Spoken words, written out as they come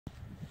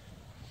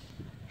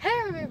Hey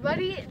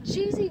everybody,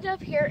 GZ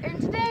Dub here, and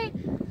today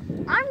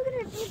I'm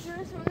gonna be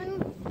doing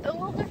something a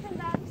little different.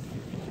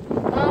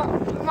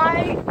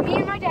 Me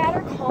and my dad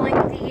are calling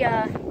the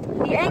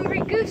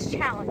Angry Goose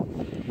Challenge.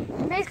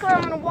 And basically,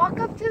 I'm gonna walk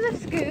up to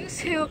this goose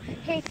who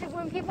hates it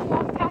when people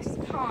walk past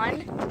the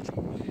pond.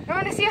 I'm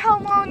gonna see how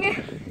long I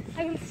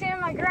can stand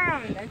my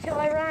ground until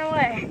I run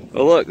away.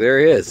 Oh look, there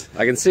he is.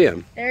 I can see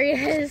him. There he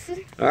is.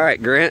 All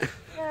right, Grant.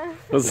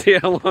 Let's see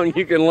how long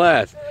you can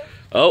last.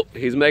 Oh,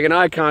 he's making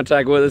eye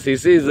contact with us. He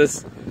sees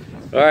us.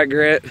 All right,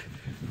 Grant.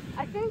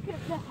 I think the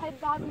head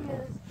bobbing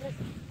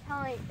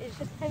is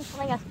just him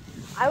telling us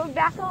I would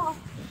back off.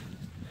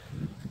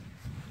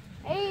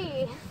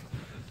 Hey,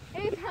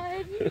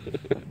 bud.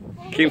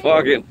 Keep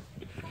walking.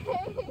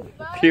 Hey,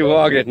 bud. Keep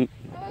walking.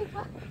 Hey,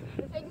 bud.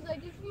 The things I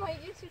do for my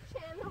YouTube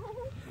channel.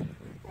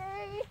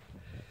 Hey,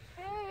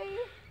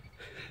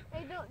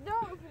 don't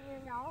open your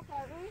mouth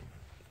at me.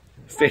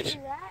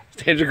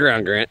 Stand your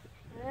ground, Grant.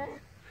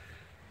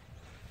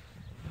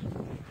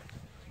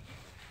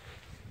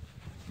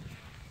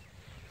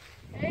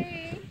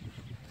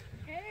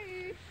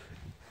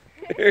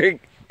 Hey.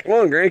 Come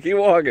on, Grant. Keep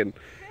walking.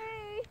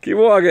 Hey. Keep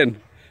walking.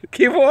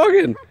 Keep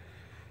walking.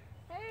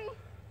 Hey,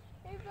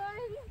 bud.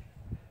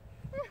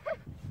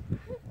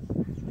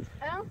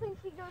 I don't think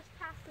he goes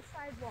past the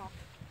sidewalk.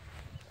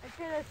 I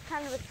feel that's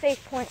kind of a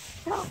safe point.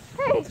 No,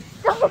 hey,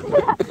 don't do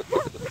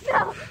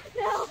that.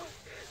 No.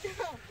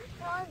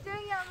 I'm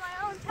doing it on my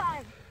own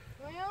time.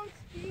 My own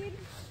speed.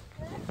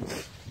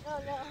 Oh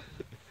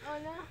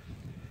no.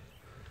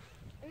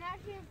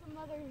 Imagine if the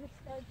mother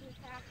just does this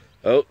happen.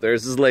 Oh,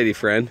 there's his lady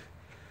friend.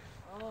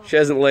 She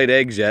hasn't laid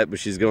eggs yet, but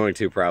she's going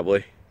to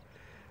probably.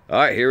 All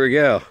right, here we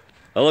go.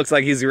 It looks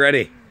like he's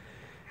ready.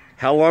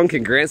 How long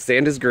can Grant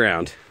stand his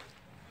ground?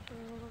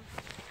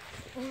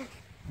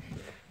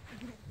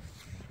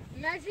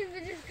 Imagine if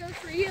it just goes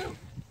for you.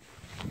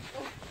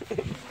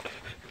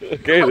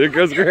 Okay, there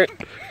goes Grant.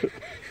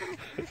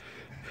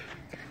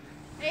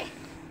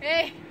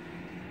 Hey.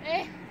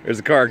 There's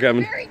a car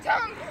coming. Very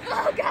dumb.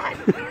 Oh, God.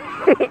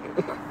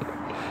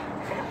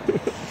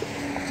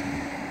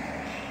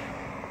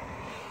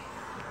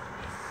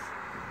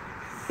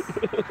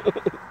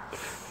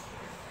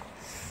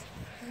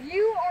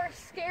 You are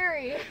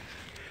scary.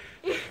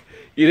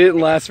 You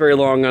didn't last very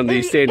long on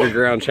the stand your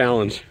ground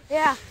challenge.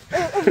 Yeah.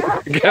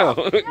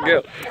 Go.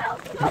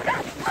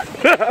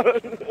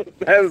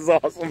 That is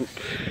awesome.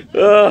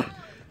 Oh.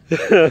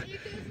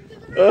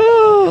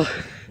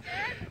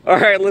 All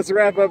right, let's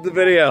wrap up the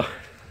video.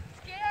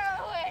 Get out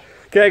of the way.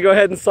 Okay, go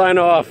ahead and sign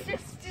off.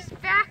 Just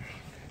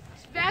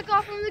back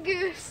off from the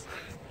goose.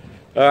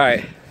 All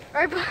right.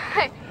 All right,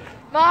 bye.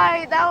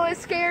 Bye. That was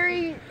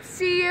scary.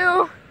 See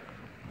you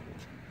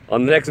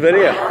On the next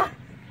video.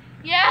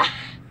 Yeah.